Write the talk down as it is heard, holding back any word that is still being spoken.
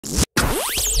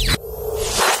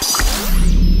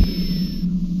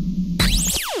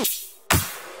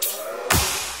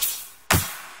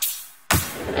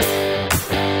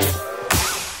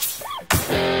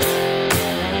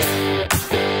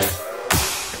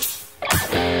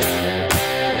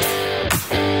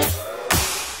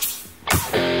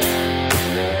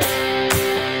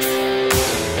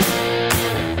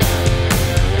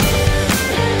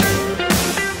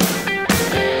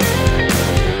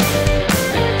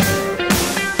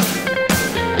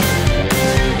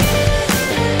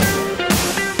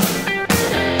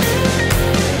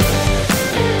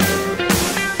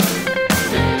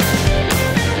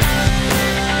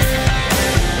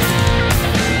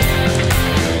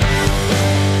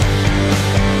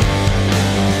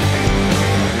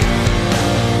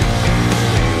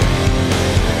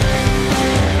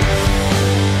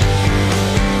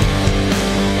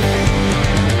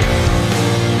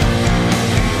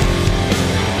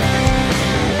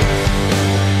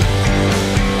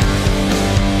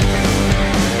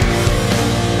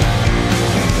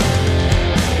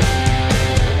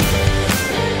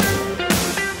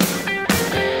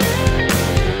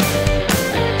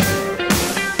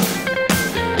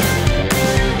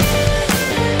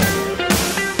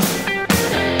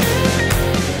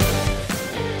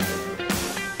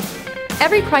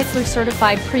Every Chrysler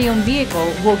certified pre-owned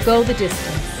vehicle will go the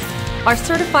distance. Our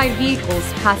certified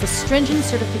vehicles pass a stringent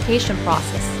certification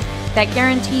process that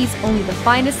guarantees only the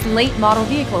finest late model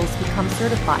vehicles become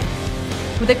certified.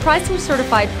 With a Chrysler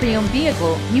certified pre-owned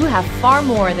vehicle, you have far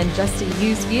more than just a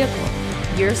used vehicle.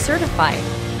 You're certified.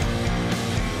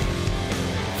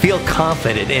 Feel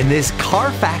confident in this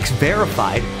CARFAX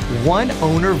verified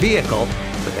one-owner vehicle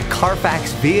with a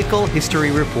CARFAX Vehicle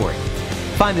History Report.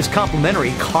 Find this complimentary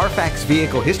CARFAX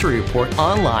Vehicle History Report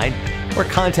online or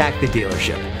contact the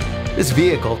dealership. This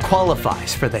vehicle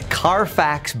qualifies for the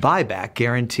CARFAX buyback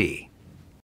guarantee.